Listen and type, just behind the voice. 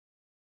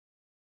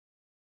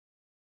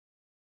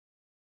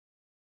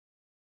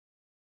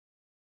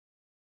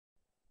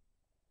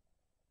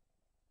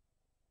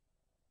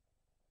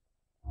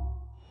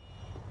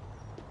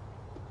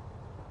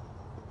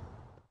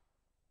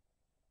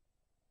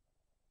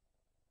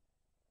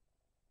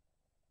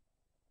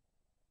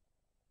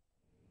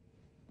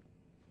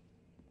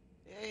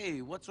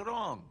Hey, what's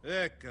wrong?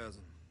 Yeah,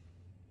 cousin.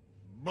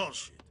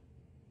 Bullshit.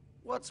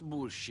 What's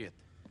bullshit?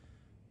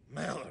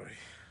 Mallory.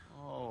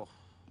 Oh,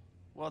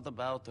 what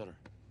about her?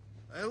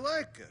 I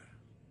like her.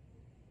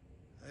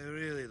 I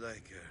really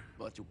like her.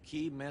 But you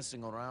keep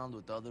messing around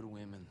with other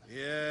women.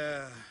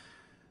 Yeah.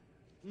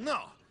 No.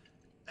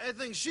 I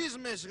think she's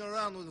messing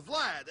around with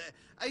Vlad.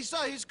 I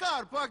saw his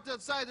car parked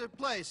outside her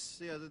place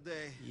the other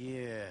day.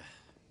 Yeah.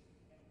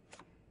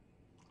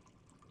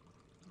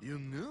 You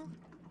knew?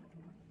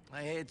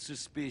 I had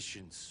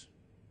suspicions.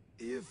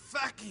 You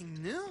fucking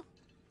knew?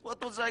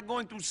 What was I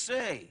going to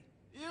say?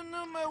 You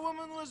knew my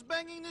woman was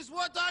banging this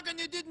warthog and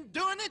you didn't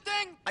do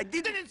anything? I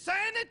didn't say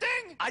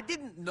anything? I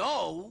didn't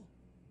know.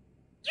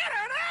 You're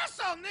an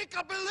asshole,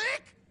 Nico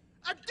Bellic!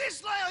 A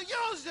disloyal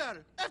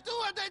user! After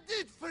what I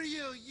did for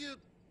you, you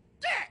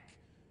dick!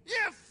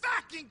 You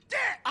fucking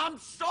dick! I'm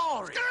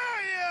sorry. Screw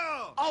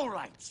you! All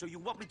right, so you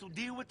want me to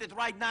deal with it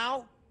right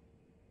now?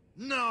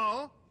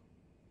 No.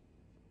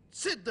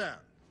 Sit down.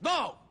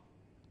 No!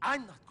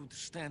 I'm not going to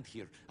stand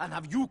here and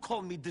have you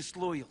call me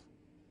disloyal.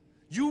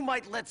 You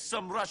might let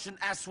some Russian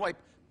asswipe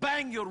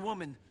bang your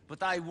woman,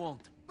 but I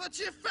won't. But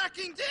you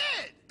fucking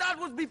did! That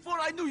was before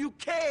I knew you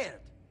cared.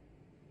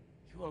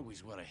 You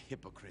always were a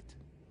hypocrite.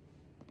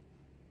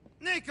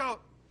 Nico,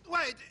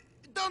 wait.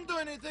 Don't do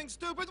anything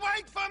stupid.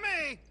 Wait for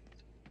me!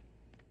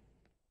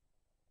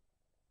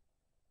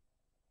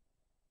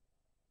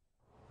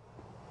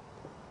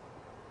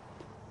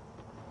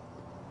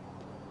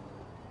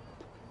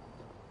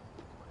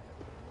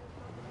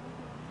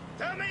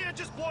 Tell me you're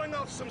just blowing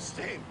off some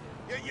steam.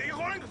 You're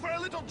going for a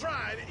little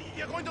drive.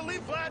 You're going to leave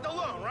Vlad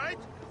alone, right?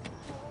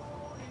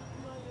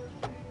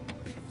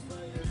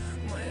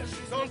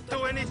 Don't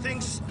do anything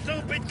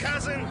stupid,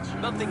 cousin.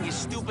 Nothing as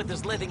stupid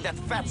as letting that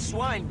fat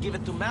swine give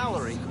it to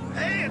Mallory.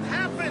 Hey, it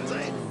happens.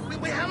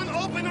 We have an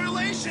open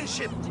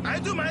relationship. I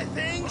do my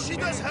thing, she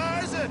does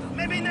hers.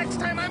 Maybe next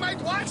time I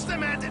might watch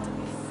them at it.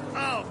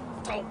 Oh,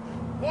 don't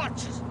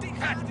watch.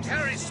 Cat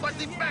Terry's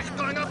sweaty back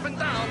going up and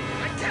down.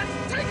 I can't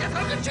take it.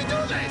 How could you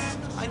do this?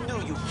 I knew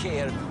you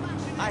cared.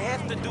 I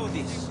have to do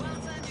this.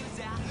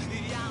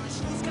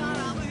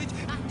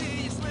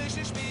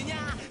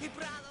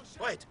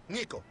 Wait,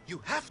 Nico,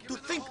 you have to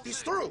think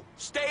this through.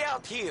 Stay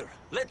out here.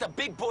 Let the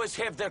big boys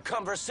have their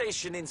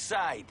conversation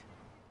inside.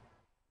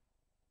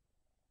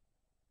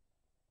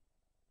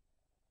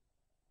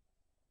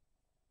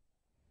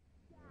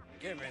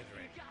 Give me a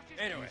drink.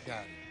 Anyway,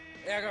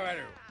 я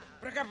говорю,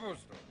 про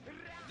капусту.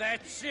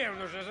 Зачем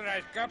нужно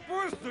жрать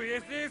капусту,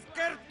 если есть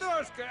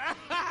картошка?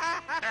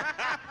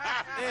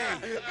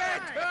 Hey,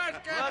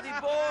 Картошка! bloody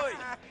boy!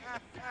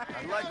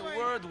 I'd like a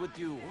word with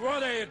you.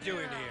 What are you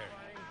doing here?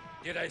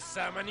 Did I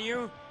summon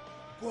you?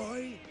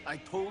 Boy? I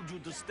told you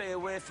to stay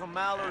away from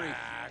Mallory.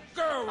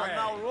 Go away! And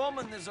now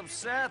Roman is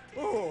upset.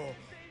 Oh,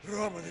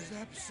 Roman is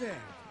upset.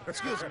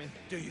 Excuse me.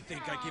 Do you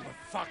think I give a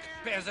fuck,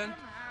 peasant?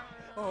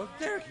 Oh,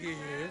 there he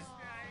is.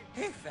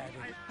 Hey, fatty,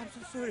 I'm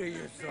so sorry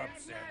you're so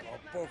upset. Oh,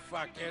 poor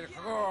fucking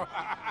whore.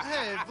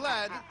 Hey,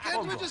 Vlad,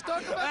 can't we just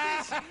talk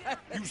about this?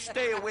 You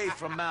stay away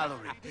from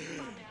Mallory.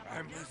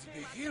 I must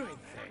be hearing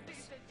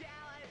things.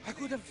 I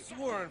could have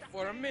sworn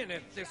for a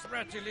minute this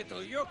ratty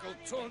little yokel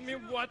told me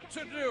what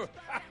to do.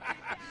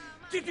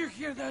 Did you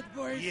hear that,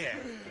 boys? Yeah.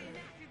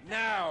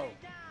 Now,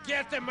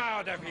 get them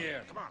out of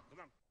here. Come on,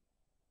 come on.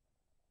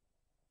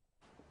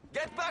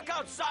 Get back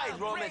outside,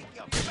 Roman.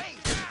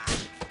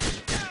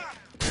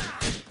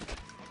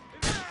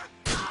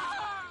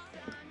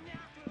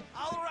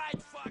 All right,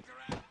 fucker.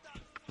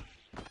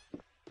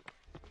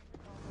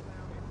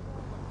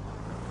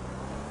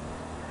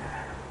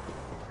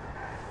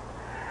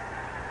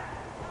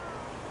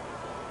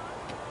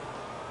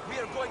 We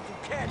are going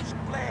to catch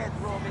Vlad,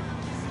 Roman.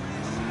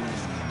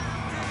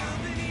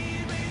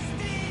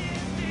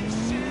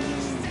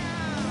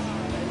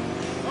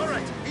 All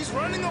right, he's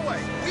running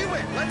away. We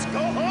win. Let's go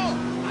home.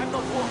 I'm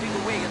not walking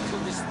away until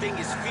this thing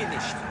is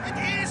finished. It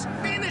is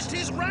finished.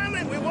 He's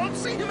running. We won't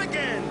see him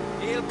again.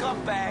 He'll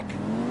come back.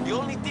 The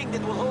only thing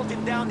that will hold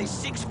him down is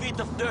 6 feet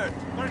of dirt.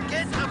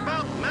 Forget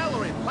about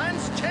Mallory.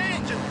 Plans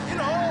change. And, you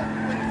know,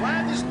 when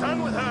Vlad is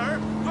done with her...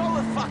 Grow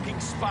a fucking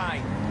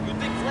spine. You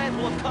think Vlad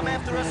will come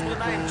after us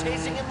when I am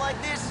chasing him like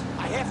this?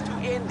 I have to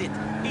end it.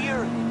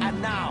 Here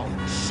and now.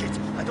 Shit,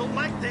 I don't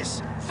like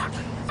this. Fuck,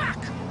 fuck.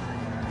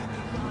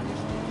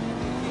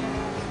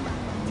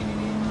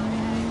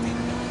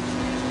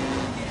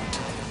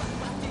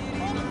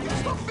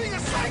 Stop being a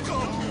psycho!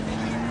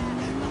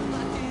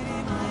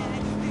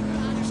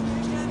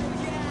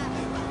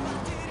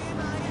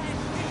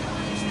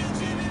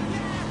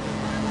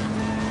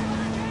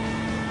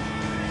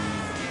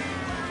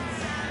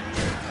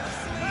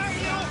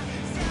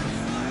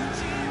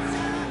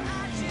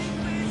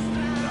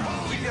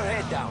 Keep your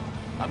head down.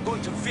 I'm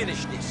going to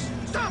finish this.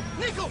 Stop!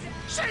 Nico!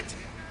 Shit!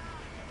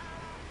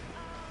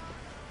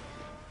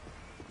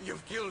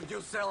 You've killed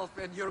yourself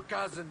and your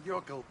cousin,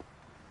 Yokel.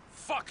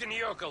 Fucking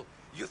yokel.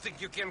 You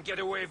think you can get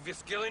away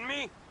with killing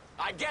me?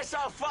 I guess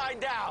I'll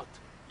find out.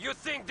 You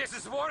think this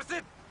is worth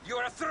it? You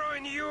are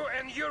throwing you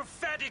and your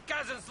fatty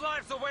cousin's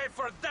lives away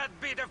for that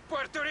bit of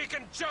Puerto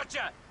Rican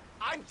chocha!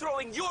 I'm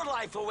throwing your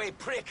life away,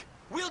 prick!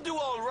 We'll do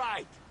all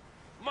right!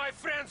 My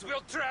friends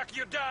will track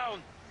you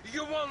down!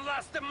 You won't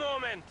last a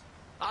moment!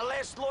 I'll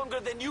last longer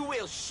than you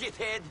will,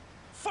 shithead!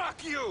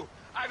 Fuck you!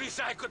 I wish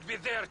I could be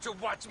there to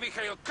watch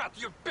Mikhail cut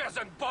your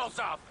peasant balls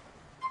off!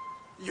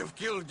 You've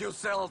killed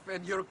yourself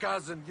and your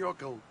cousin,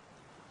 Yokel.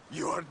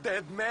 You're a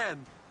dead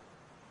man.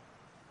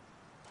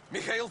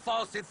 Mikhail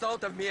Fausti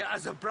thought of me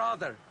as a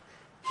brother.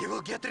 He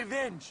will get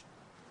revenge.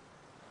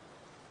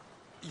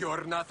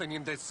 You're nothing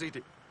in this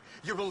city.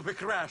 You will be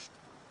crushed.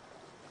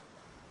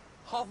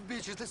 Half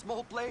Beach is a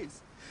small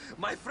place.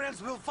 My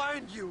friends will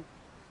find you.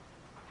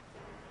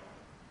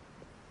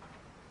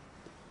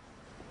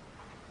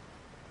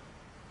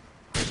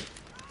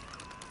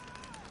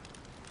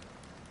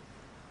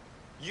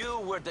 You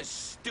were the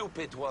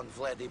stupid one,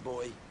 Vladdy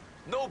boy.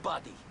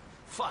 Nobody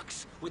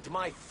fucks with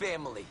my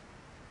family.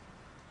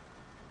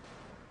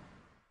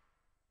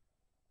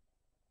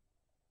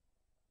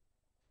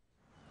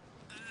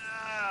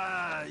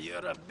 Ah,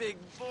 you're a big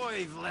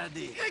boy,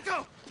 Vladdy.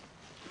 Nico!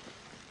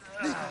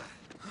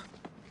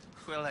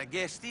 Well, I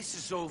guess this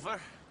is over.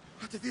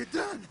 What have you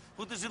done?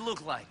 What does it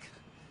look like?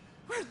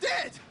 We're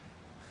dead!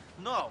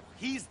 No,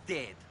 he's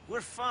dead.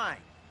 We're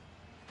fine.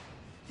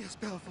 He has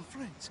powerful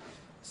friends.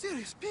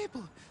 Serious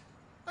people.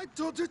 I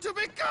told you to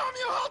be calm,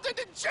 you halted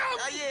and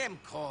jumped! I am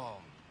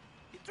calm.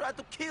 He tried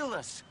to kill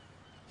us.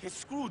 He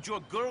screwed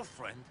your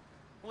girlfriend.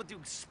 What do you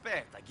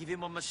expect? I give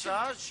him a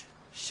massage?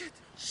 Shit!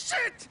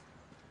 Shit!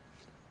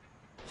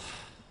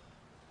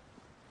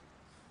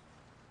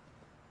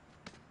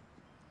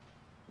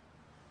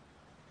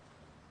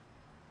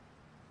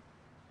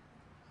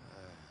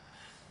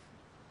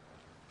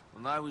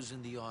 When I was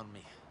in the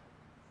army,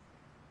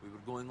 we were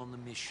going on a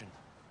mission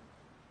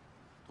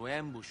to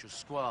ambush a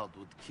squad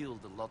who'd killed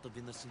a lot of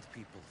innocent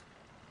people.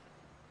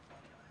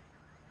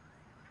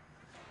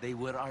 They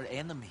were our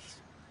enemies.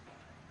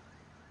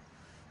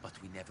 But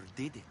we never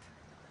did it.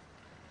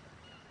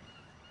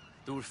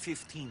 There were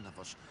 15 of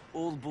us,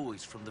 all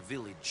boys from the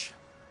village.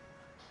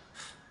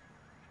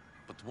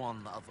 But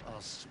one of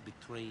us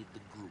betrayed the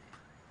group.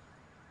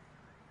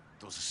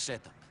 It was a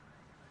setup.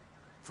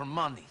 For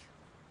money.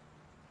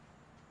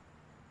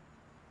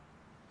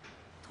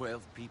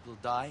 12 people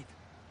died.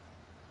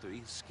 3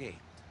 escaped.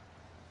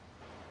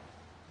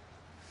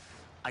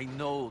 I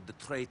know the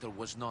traitor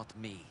was not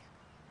me.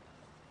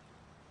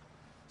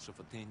 So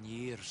for 10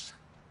 years,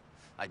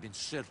 I've been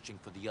searching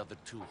for the other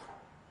 2.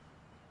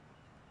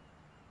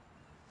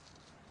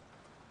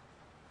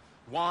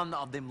 One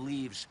of them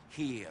lives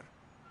here.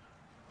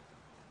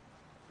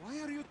 Why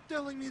are you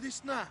telling me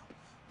this now?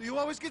 Do you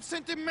always get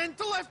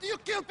sentimental after you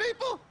kill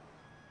people?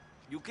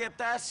 You kept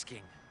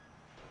asking.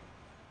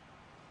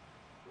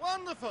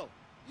 Wonderful.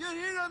 You're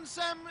here on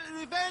some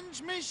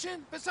revenge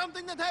mission for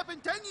something that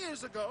happened 10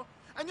 years ago,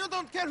 and you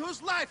don't care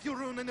whose life you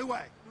ruin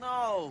anyway.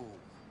 No,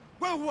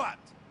 Well, what?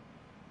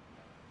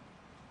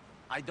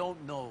 I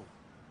don't know.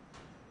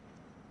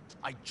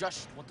 I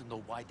just want to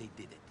know why they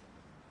did it.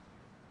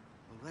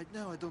 Well, right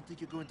now, I don't think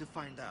you're going to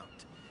find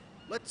out.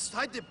 Let's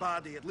hide the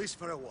body, at least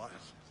for a while.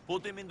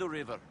 Put him in the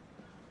river.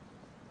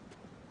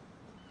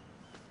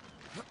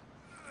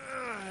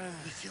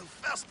 We feel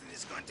Faustin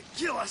is going to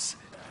kill us.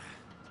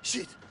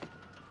 Shit.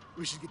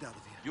 We should get out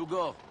of here. You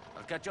go.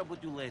 I'll catch up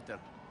with you later.